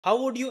How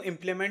would you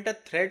implement a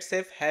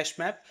thread-safe hash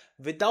map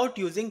without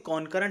using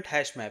concurrent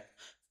hash map?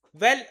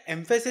 Well,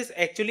 Mphasis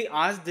actually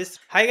asked this.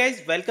 Hi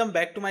guys, welcome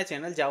back to my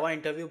channel Java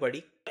Interview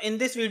Buddy. In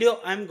this video,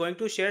 I'm going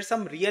to share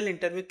some real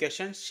interview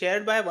questions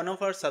shared by one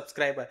of our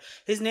subscribers.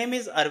 His name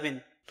is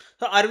Arvind.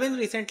 So Arvind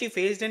recently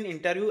faced an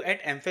interview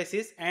at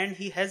Mphasis and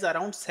he has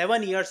around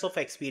 7 years of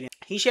experience.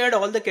 He shared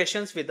all the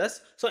questions with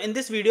us. So in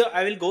this video,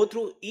 I will go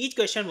through each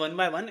question one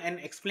by one and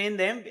explain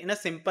them in a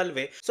simple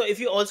way. So if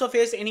you also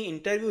faced any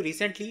interview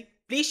recently,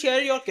 please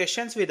share your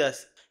questions with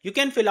us. You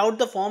can fill out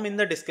the form in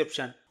the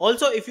description.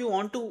 Also, if you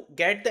want to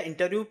get the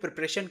interview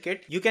preparation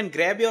kit, you can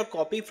grab your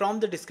copy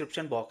from the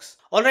description box.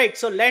 Alright,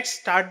 so let's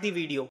start the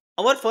video.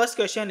 Our first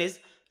question is,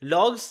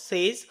 logs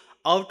says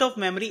out of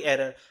memory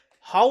error.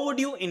 How would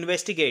you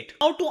investigate?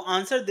 Now to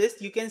answer this,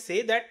 you can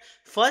say that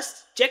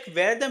first check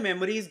where the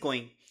memory is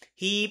going.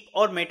 Heap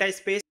or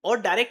metaspace or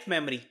direct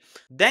memory.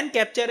 Then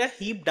capture a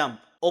heap dump.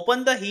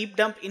 Open the heap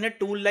dump in a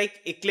tool like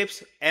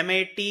Eclipse,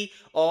 MAT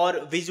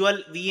or Visual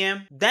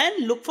VM.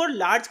 Then look for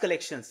large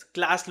collections,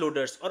 class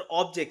loaders or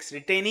objects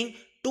retaining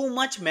too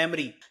much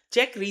memory.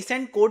 Check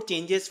recent code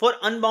changes for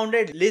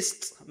unbounded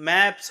lists,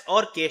 maps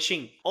or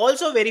caching.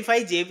 Also verify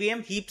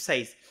JVM heap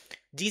size,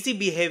 GC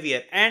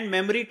behavior and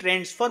memory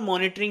trends for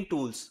monitoring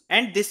tools.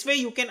 And this way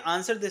you can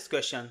answer this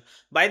question.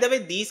 By the way,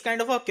 these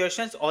kind of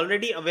questions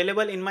already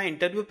available in my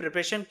interview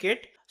preparation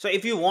kit. So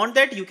if you want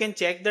that, you can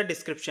check the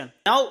description.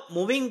 Now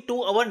moving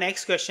to our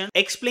next question.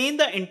 Explain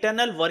the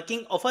internal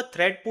working of a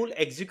thread pool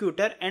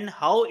executor and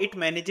how it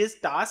manages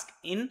tasks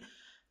in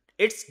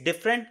its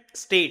different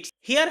states.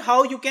 Here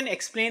how you can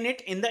explain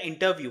it in the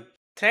interview.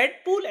 Thread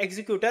pool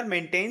executor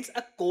maintains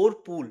a core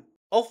pool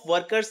of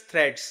workers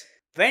threads.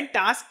 When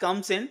task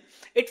comes in,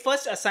 it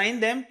first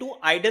assigns them to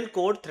idle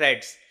core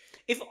threads.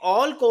 If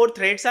all core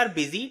threads are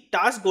busy,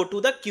 tasks go to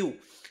the queue.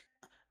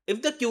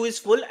 If the queue is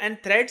full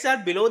and threads are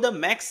below the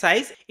max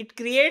size, it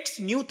creates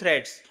new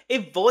threads.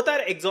 If both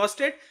are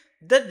exhausted,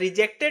 the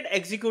rejected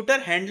executor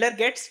handler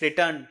gets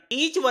returned.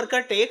 Each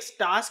worker takes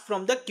tasks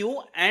from the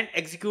queue and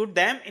execute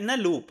them in a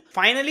loop.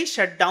 Finally,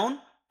 shutdown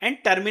and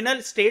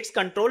terminal states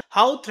control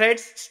how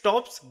threads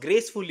stops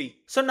gracefully.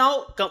 So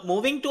now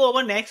moving to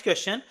our next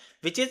question,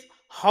 which is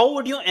how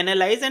would you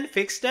analyze and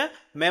fix the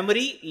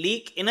memory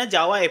leak in a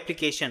Java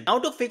application? Now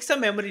to fix a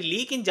memory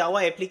leak in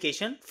Java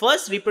application,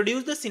 first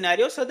reproduce the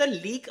scenario so the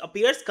leak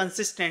appears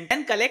consistent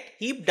and collect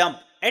heap dump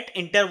at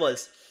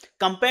intervals.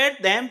 Compare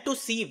them to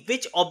see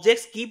which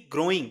objects keep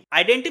growing.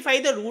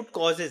 Identify the root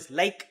causes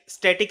like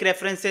static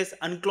references,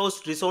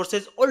 unclosed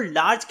resources or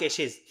large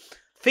caches.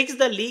 Fix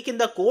the leak in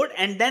the code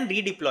and then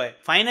redeploy.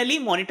 Finally,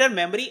 monitor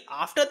memory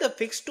after the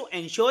fix to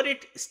ensure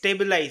it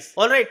stabilizes.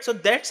 Alright, so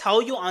that's how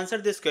you answer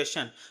this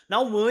question.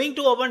 Now moving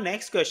to our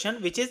next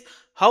question, which is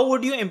how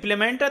would you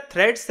implement a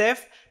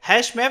thread-safe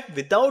hash map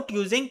without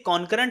using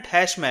concurrent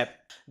hash map?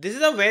 This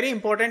is a very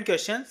important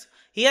question.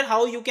 Here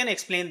how you can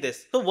explain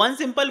this. So one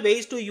simple way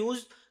is to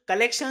use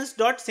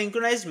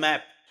collections.synchronized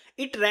map.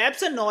 It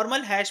wraps a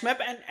normal hash map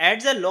and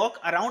adds a lock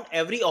around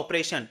every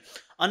operation.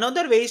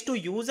 Another way is to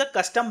use a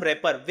custom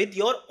wrapper with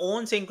your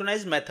own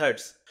synchronized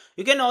methods.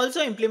 You can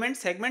also implement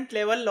segment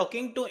level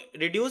locking to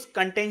reduce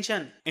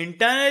contention.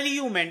 Internally,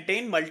 you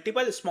maintain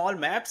multiple small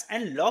maps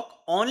and lock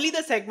only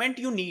the segment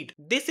you need.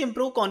 This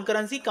improves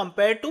concurrency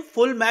compared to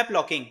full map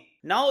locking.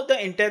 Now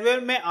the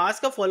interviewer may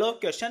ask a follow-up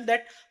question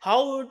that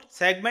how would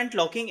segment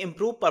locking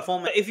improve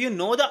performance? If you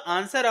know the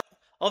answer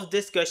of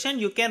this question,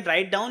 you can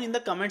write down in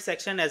the comment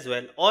section as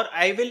well, or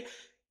I will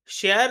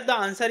share the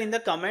answer in the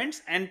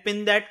comments and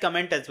pin that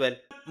comment as well.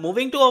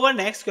 Moving to our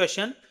next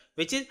question,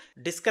 which is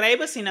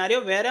describe a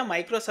scenario where a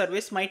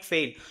microservice might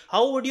fail.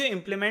 How would you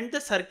implement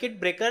the circuit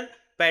breaker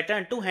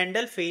pattern to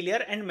handle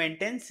failure and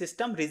maintain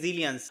system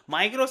resilience?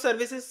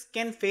 Microservices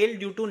can fail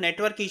due to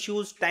network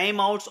issues,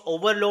 timeouts,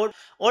 overload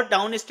or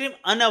downstream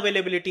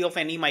unavailability of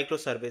any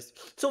microservice.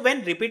 So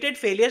when repeated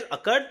failures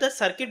occur, the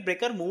circuit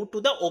breaker moves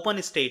to the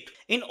open state.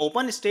 In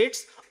open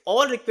states,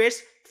 all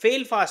requests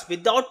fail fast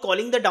without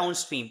calling the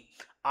downstream.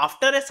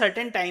 After a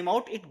certain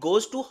timeout, it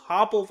goes to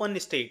half open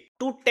state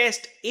to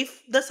test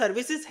if the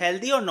service is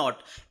healthy or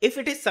not. If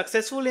it is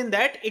successful in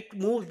that, it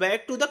moves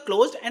back to the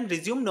closed and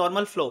resume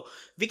normal flow.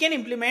 We can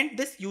implement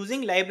this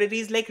using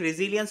libraries like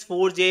Resilience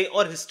 4J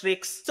or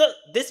Hystrix. So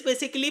this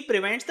basically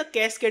prevents the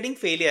cascading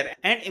failure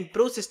and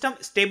improves system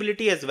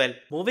stability as well.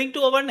 Moving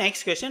to our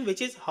next question,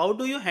 which is how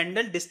do you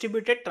handle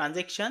distributed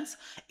transactions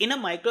in a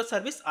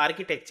microservice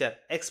architecture?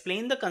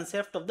 Explain the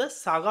concept of the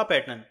saga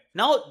pattern.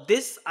 Now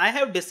this I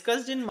have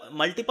discussed in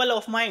multiple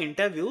of my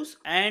interviews,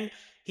 and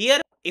here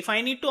if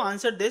I need to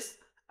answer this,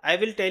 I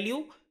will tell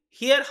you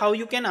here how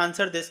you can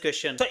answer this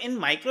question. So in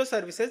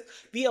microservices,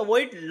 we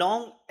avoid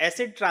long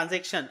ACID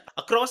transaction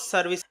across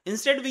service.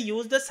 Instead, we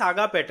use the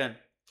saga pattern,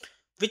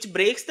 which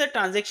breaks the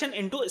transaction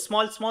into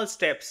small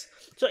steps.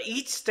 So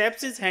each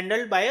step is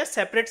handled by a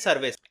separate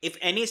service. If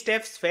any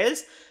steps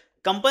fails,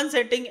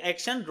 compensating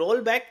action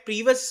roll back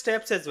previous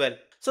steps as well.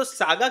 So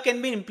saga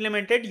can be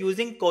implemented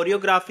using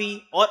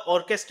choreography or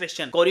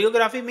orchestration.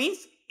 Choreography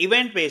means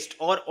event based,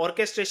 or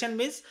orchestration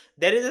means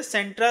there is a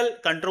central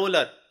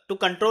controller to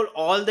control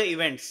all the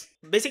events.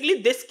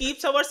 Basically, this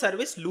keeps our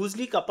service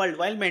loosely coupled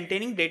while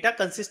maintaining data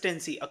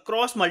consistency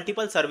across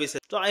multiple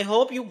services. So I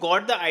hope you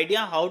got the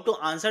idea how to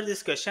answer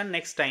this question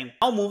next time.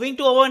 Now moving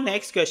to our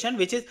next question,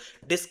 which is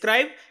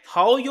describe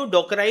how you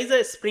Dockerize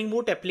a Spring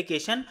Boot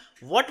application.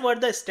 What were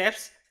the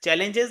steps,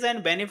 challenges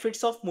and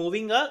benefits of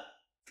moving a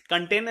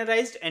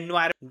containerized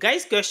environment?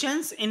 Guys,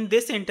 questions in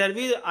this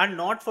interview are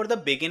not for the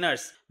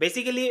beginners.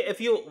 Basically,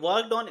 if you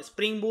worked on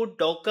Spring Boot,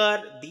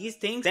 Docker, these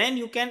things, then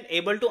you can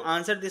able to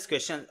answer this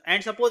question.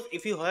 And suppose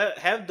if you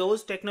have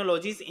those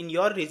technologies in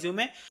your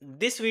resume,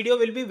 this video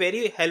will be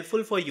very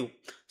helpful for you.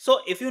 So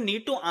if you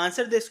need to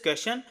answer this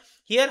question,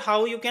 here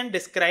how you can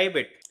describe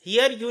it.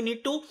 Here you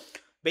need to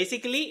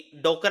basically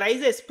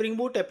Dockerize a Spring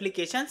Boot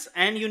applications,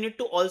 and you need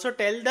to also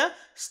tell the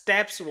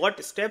steps,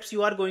 what steps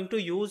you are going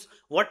to use,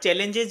 what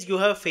challenges you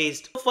have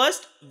faced.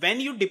 First, when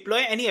you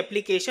deploy any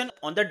application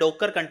on the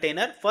Docker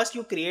container, first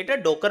you create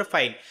a Docker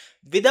file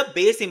with a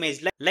base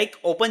image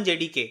like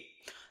OpenJDK.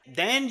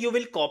 Then you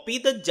will copy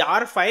the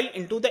jar file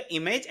into the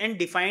image and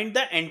define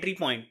the entry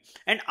point.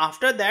 And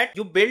after that,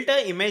 you build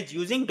an image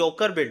using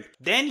Docker build.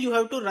 Then you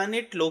have to run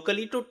it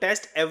locally to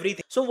test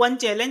everything. So one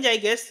challenge, I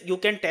guess you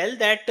can tell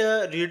that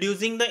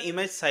reducing the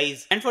image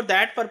size. And for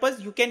that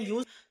purpose, you can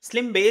use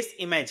slim base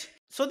image.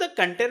 So the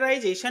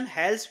containerization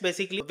helps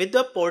basically with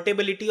the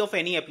portability of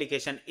any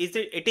application.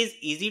 It is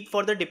easy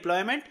for the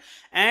deployment,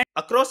 and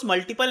across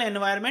multiple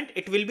environment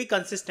it will be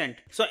consistent.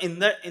 So in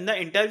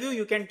the interview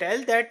you can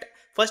tell that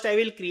first I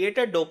will create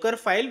a Docker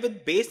file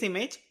with base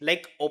image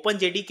like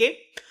OpenJDK.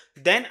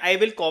 Then I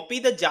will copy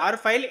the jar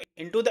file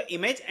into the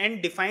image and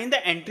define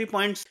the entry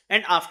points.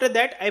 And after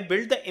that I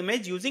build the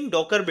image using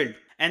Docker build.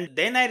 And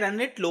then I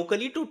run it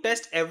locally to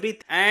test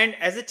everything. And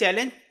as a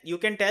challenge, you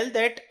can tell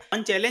that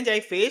one challenge I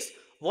faced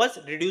was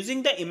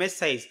reducing the image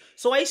size.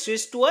 So I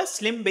switched to a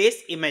slim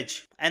base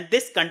image. And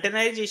this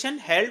containerization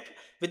helped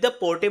with the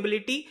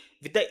portability,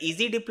 with the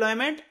easy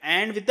deployment,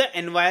 and with the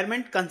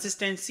environment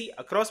consistency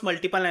across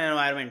multiple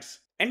environments.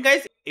 And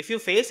guys, if you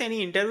face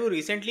any interview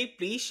recently,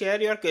 please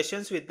share your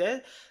questions with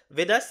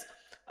us.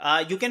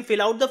 You can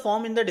fill out the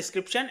form in the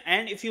description,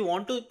 and if you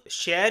want to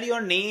share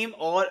your name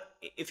or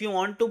if you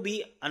want to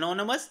be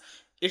anonymous,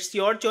 it's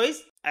your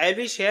choice. I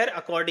will share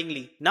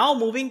accordingly. Now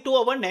moving to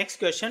our next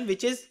question,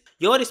 which is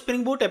your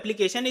Spring Boot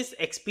application is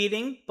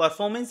experiencing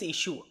performance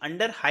issue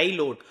under high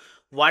load.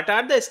 What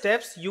are the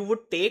steps you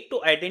would take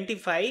to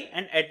identify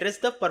and address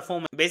the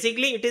performance?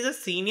 Basically, it is a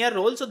senior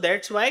role, so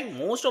that's why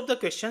most of the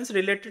questions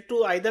related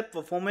to either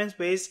performance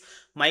based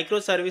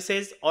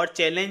microservices or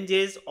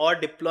challenges or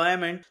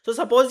deployment. So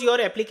suppose your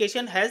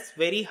application has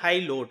very high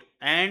load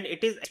and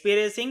it is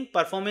experiencing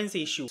performance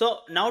issue. So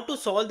now to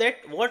solve that,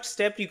 what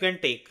step you can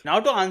take? Now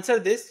to answer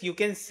this, you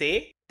can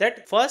say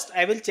that first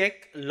I will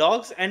check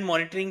logs and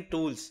monitoring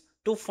tools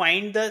to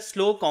find the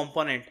slow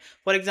component.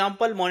 For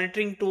example,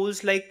 monitoring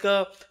tools like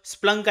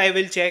Splunk, I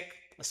will check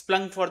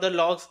Splunk for the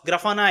logs.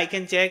 Grafana I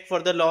can check for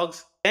the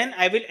logs. Then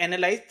I will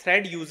analyze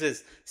thread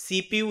uses,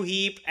 CPU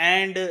heap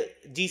and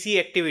GC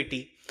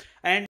activity.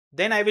 And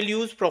then I will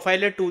use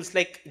profiler tools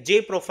like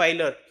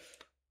JProfiler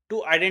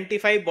to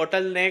identify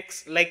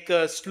bottlenecks like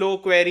slow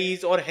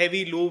queries or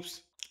heavy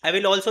loops. I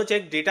will also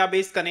check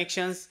database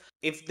connections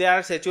if they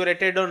are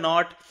saturated or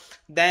not.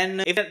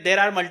 Then if there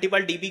are multiple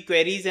DB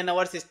queries in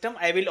our system,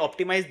 I will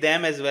optimize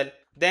them as well.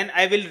 Then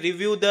I will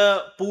review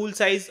the pool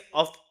size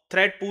of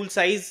thread pool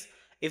size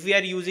if we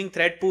are using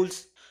thread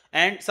pools.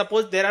 And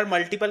suppose there are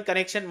multiple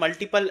connection,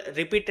 multiple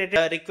repeated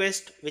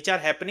requests which are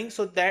happening.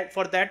 So that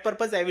for that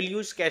purpose, I will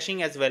use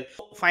caching as well.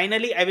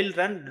 Finally, I will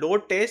run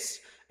load tests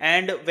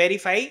and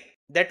verify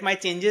that my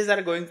changes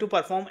are going to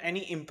perform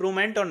any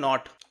improvement or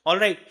not.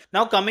 Alright,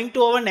 now coming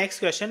to our next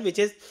question, which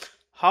is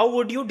how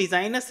would you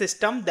design a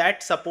system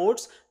that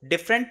supports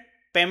different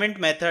payment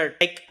methods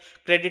like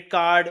credit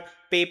card,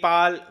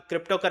 PayPal,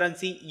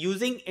 cryptocurrency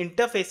using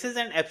interfaces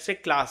and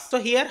abstract class? So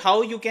here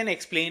how you can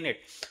explain it.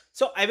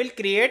 So I will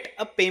create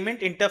a payment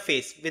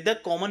interface with a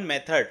common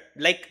method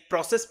like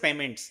process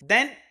payments.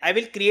 Then I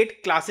will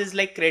create classes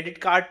like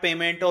credit card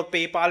payment or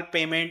PayPal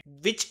payment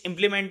which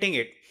implementing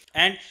it.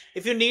 And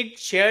if you need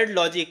shared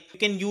logic, you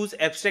can use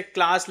abstract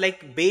class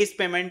like base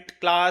payment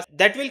class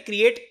that will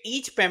create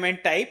each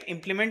payment type,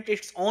 implement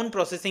its own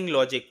processing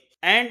logic.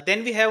 And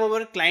then we have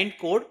our client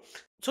code.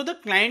 So the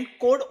client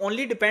code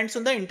only depends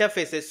on the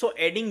interfaces. So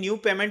adding new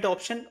payment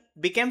option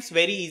becomes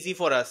very easy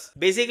for us.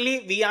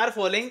 Basically, we are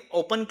following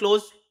open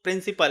close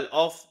principle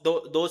of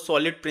those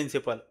solid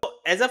principle. So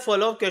as a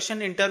follow-up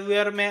question,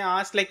 interviewer may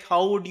ask like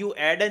how would you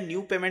add a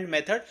new payment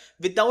method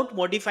without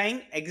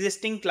modifying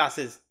existing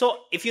classes? So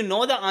if you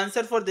know the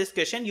answer for this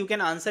question, you can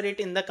answer it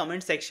in the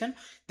comment section.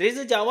 There is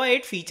a Java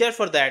 8 feature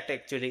for that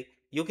actually.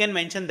 You can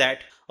mention that.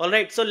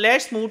 Alright, so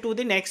let's move to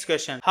the next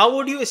question. How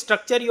would you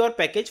structure your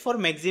package for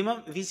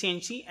maximum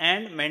efficiency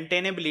and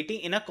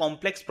maintainability in a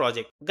complex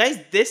project? Guys,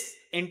 this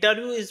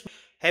interview is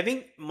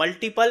having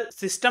multiple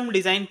system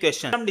design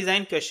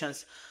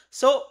questions.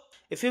 So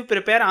if you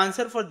prepare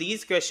answer for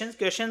these questions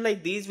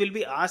like these will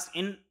be asked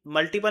in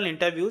multiple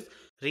interviews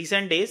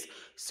recent days.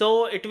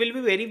 So it will be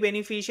very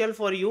beneficial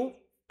for you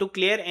to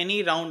clear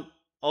any round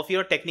of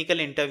your technical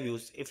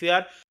interviews. If you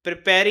are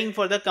preparing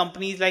for the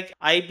companies like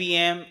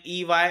IBM,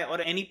 EY, or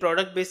any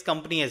product based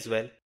company as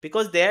well,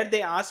 because there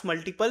they ask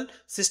multiple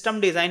system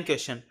design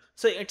question.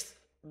 So it's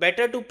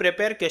better to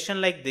prepare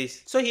question like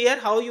this. So here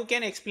how you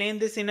can explain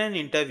this in an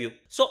interview.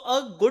 So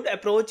a good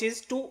approach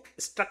is to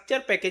structure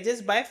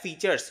packages by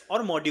features or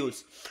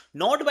modules,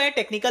 not by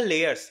technical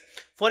layers.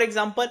 For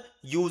example,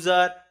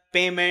 user,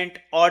 payment,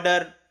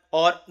 order,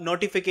 or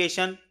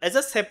notification as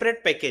a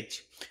separate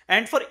package,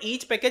 and for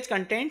each package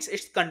contains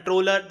its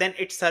controller, then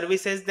its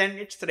services, then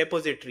its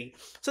repository.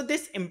 So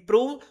this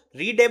improve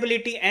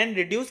readability and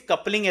reduce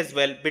coupling as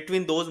well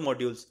between those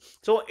modules.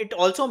 So it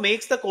also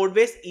makes the code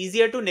base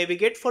easier to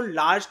navigate for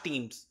large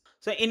teams.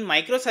 So in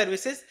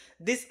microservices,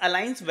 this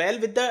aligns well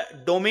with the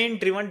domain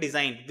driven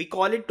design. We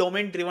call it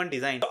domain driven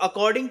design. So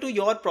according to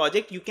your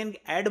project, you can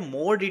add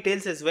more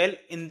details as well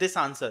in this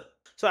answer.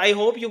 So I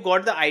hope you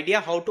got the idea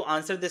how to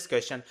answer this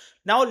question.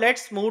 Now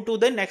let's move to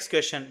the next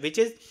question, which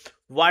is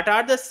what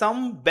are the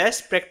some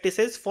best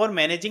practices for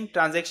managing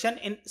transaction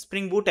in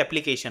Spring Boot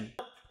application?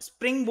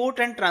 Spring Boot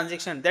and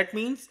transaction, that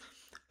means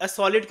a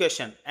solid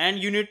question and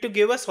you need to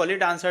give a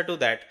solid answer to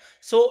that.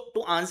 So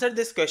to answer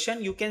this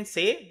question, you can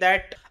say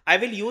that I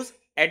will use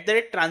at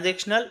the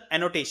transactional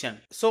annotation.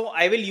 So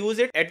I will use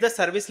it at the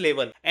service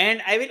level,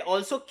 and I will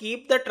also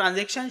keep the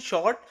transaction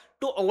short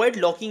to avoid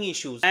locking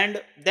issues,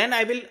 and then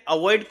I will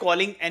avoid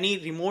calling any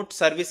remote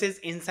services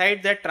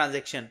inside that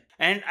transaction,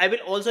 and I will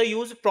also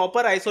use proper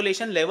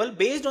isolation level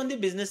based on the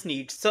business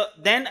needs. So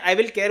then I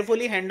will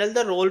carefully handle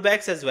the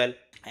rollbacks as well,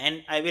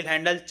 and I will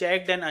handle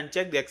checked and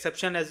unchecked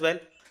exception as well.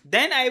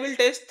 Then I will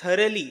test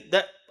thoroughly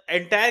the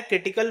entire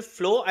critical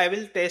flow. I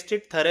will test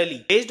it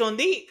thoroughly based on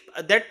the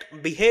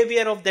that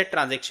behavior of that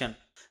transaction.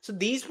 So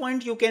these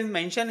points you can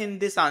mention in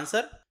this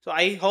answer. So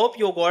I hope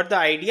you got the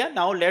idea.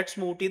 Now let's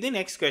move to the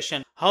next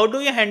question. How do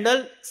you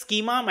handle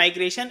schema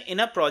migration in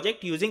a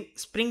project using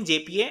Spring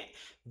JPA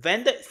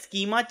when the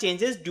schema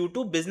changes due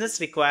to business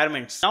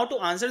requirements? Now to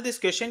answer this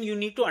question, you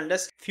need to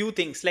understand few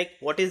things like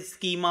what is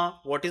schema,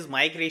 what is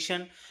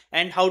migration,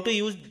 and how to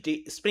use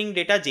Spring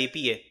Data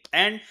JPA.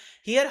 And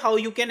here how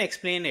you can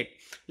explain it.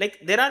 Like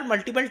there are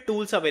multiple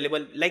tools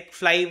available like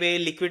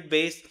Flyway, Liquid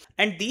Base,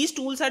 and these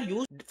tools are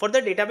used for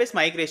the database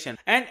migration,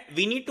 and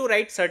we need to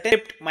write certain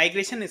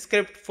migration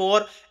script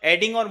for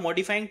adding or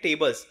modifying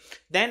tables.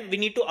 Then we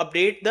need to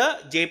update the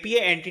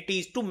JPA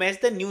entities to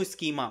match the new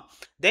schema.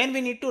 Then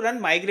we need to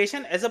run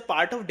migration as a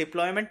part of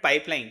deployment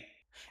pipeline,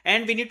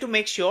 and we need to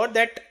make sure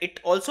that it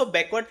also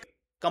backward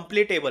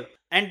completable,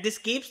 and this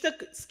keeps the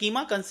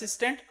schema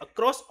consistent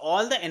across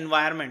all the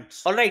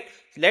environments. All right,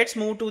 let's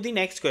move to the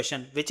next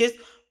question, which is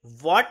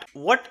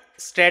what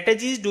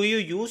strategies do you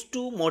use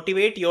to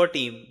motivate your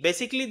team?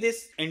 Basically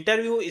this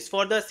interview is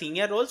for the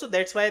senior role, so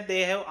that's why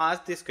they have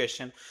asked this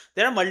question.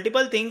 There are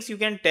multiple things you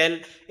can tell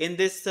in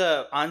this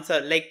answer,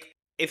 like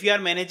if you are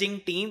managing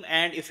team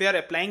and if you are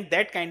applying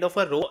that kind of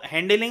a role,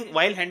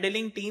 while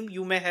handling team,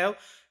 you may have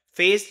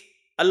faced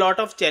a lot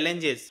of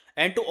challenges,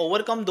 and to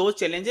overcome those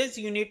challenges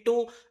you need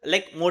to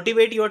like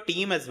motivate your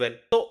team as well.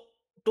 So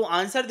to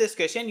answer this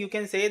question, you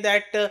can say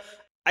that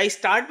I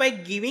start by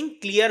giving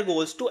clear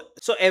goals to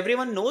so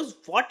everyone knows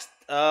what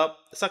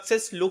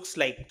success looks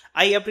like.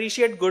 I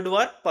appreciate good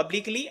work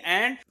publicly,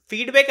 and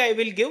feedback I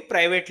will give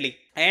privately,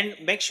 and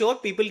make sure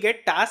people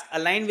get tasks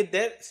aligned with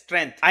their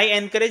strength. I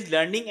encourage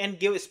learning and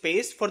give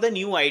space for the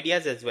new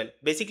ideas as well.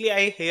 Basically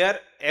I hear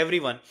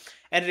everyone,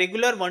 and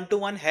regular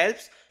one-to-one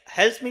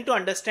helps me to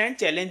understand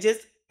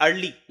challenges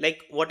early,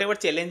 like whatever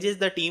challenges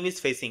the team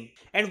is facing.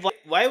 And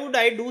why would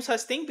I do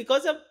such thing?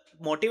 Because a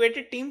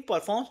motivated team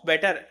performs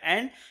better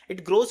and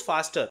it grows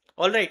faster.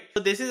 All right,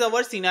 so this is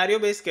our scenario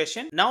based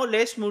question. Now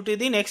let's move to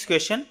the next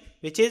question,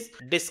 which is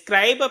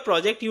describe a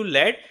project you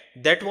led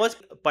that was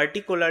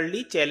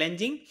particularly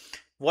challenging.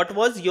 What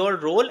was your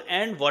role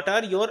and what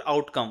are your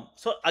outcome?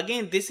 So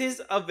again, this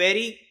is a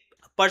very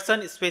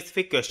person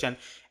specific question.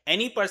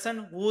 Any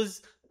person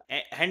who's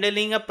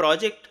handling a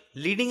project,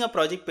 leading a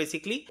project,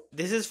 basically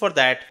this is for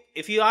that.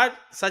 If you are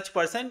such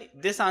person,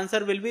 this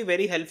answer will be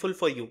very helpful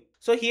for you.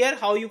 So here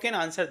how you can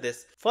answer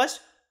this.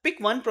 First, pick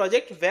one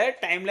project where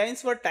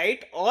timelines were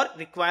tight or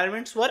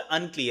requirements were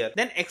unclear.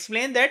 Then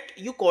explain that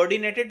you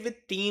coordinated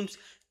with teams,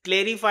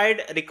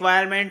 clarified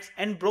requirements,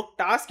 and broke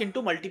tasks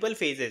into multiple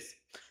phases.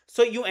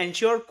 So you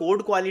ensure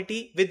code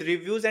quality with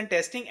reviews and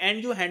testing,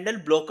 and you handle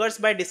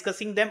blockers by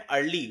discussing them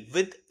early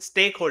with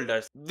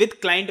stakeholders, with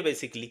client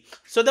basically.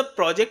 So the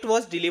project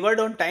was delivered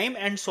on time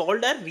and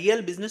solved a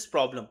real business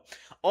problem.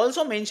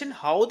 Also mention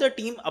how the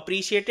team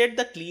appreciated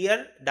the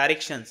clear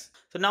directions.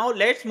 So now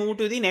let's move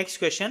to the next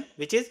question,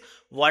 which is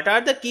what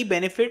are the key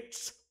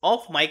benefits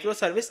of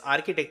microservice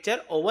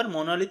architecture over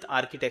monolith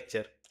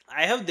architecture?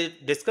 I have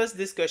discussed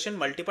this question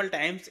multiple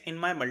times in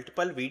my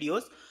multiple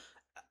videos,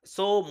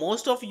 so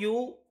most of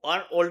you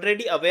are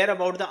already aware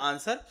about the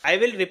answer. I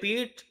will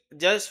repeat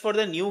just for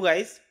the new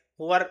guys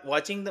who are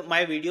watching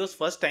my videos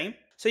first time.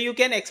 So you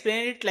can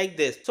explain it like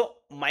this. So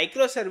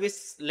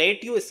microservice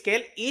let you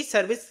scale each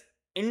service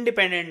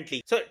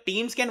independently. So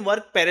teams can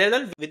work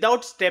parallel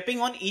without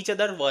stepping on each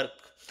other's work.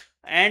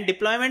 and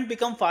deployment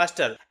become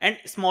faster and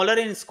smaller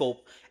in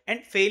scope,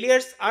 and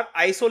failures are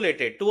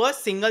isolated to a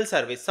single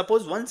service.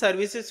 Suppose one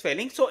service is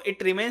failing, so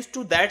it remains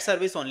to that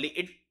service only,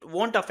 it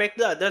won't affect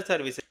the other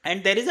services.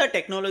 And there is a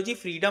technology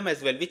freedom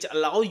as well, which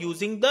allow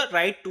using the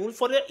right tool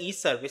for each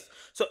service.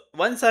 So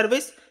one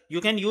service you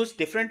can use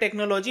different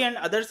technology, and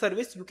other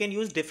service you can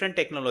use different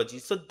technology.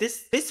 So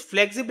this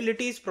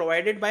flexibility is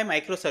provided by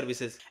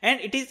microservices,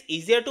 and it is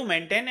easier to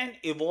maintain and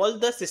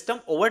evolve the system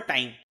over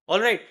time. All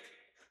right,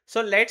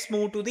 so let's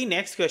move to the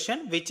next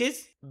question, which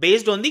is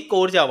based on the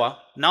core Java.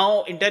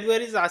 Now, interviewer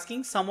is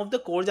asking some of the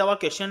core Java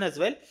question as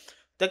well.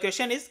 The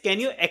question is, can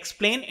you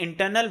explain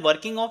internal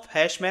working of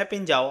hash map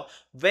in Java?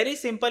 Very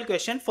simple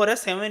question for a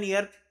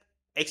 7-year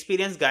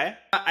experienced guy.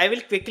 I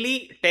will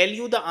quickly tell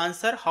you the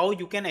answer how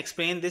you can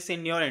explain this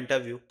in your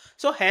interview.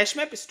 So hash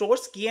map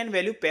stores key and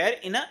value pair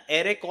in an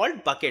array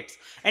called buckets,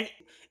 and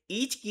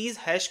each key's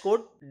hash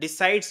code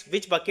decides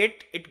which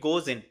bucket it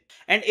goes in.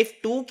 And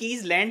if two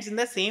keys lands in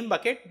the same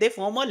bucket, they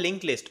form a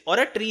linked list or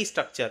a tree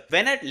structure.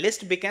 When a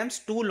list becomes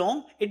too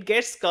long, it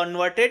gets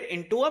converted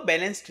into a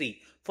balanced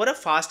tree for a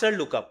faster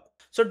lookup.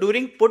 So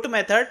during put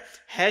method,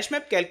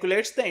 hashmap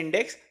calculates the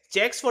index,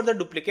 checks for the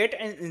duplicate,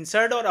 and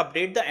insert or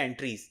update the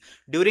entries.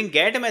 During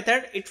get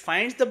method, it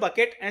finds the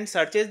bucket and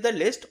searches the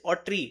list or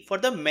tree for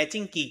the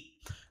matching key.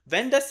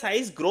 When the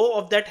size grow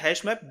of that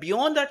hash map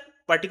beyond that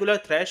particular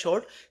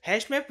threshold,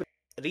 hash map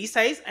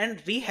resize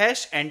and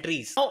rehash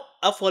entries. Now,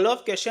 a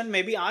follow-up question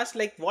may be asked,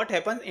 like what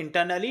happens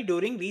internally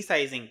during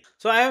resizing.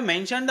 So I have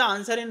mentioned the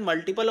answer in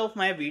multiple of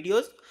my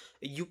videos.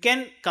 You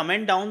can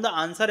comment down the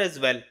answer as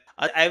well.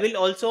 I will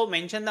also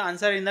mention the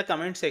answer in the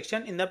comment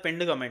section, in the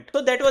pinned comment.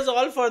 So that was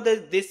all for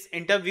this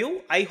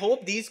interview. I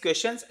hope these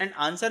questions and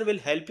answer will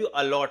help you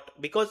a lot,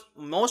 because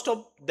most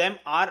of them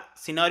are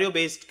scenario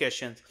based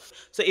questions.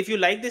 So if you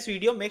like this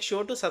video, make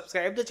sure to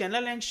subscribe the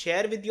channel and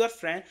share with your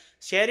friend,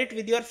 share it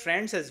with your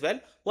friends as well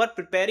who are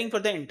preparing for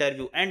the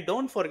interview. And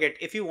don't forget,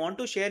 if you want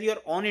to share your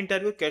own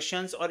interview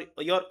questions or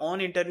your own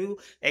interview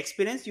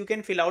experience, you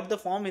can fill out the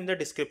form in the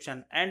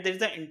description, and there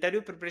is an interview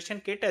preparation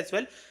kit as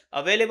well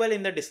available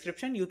in the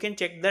description. You can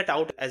check that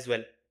out as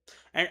well,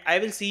 and I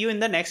will see you in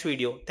the next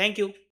video. Thank you.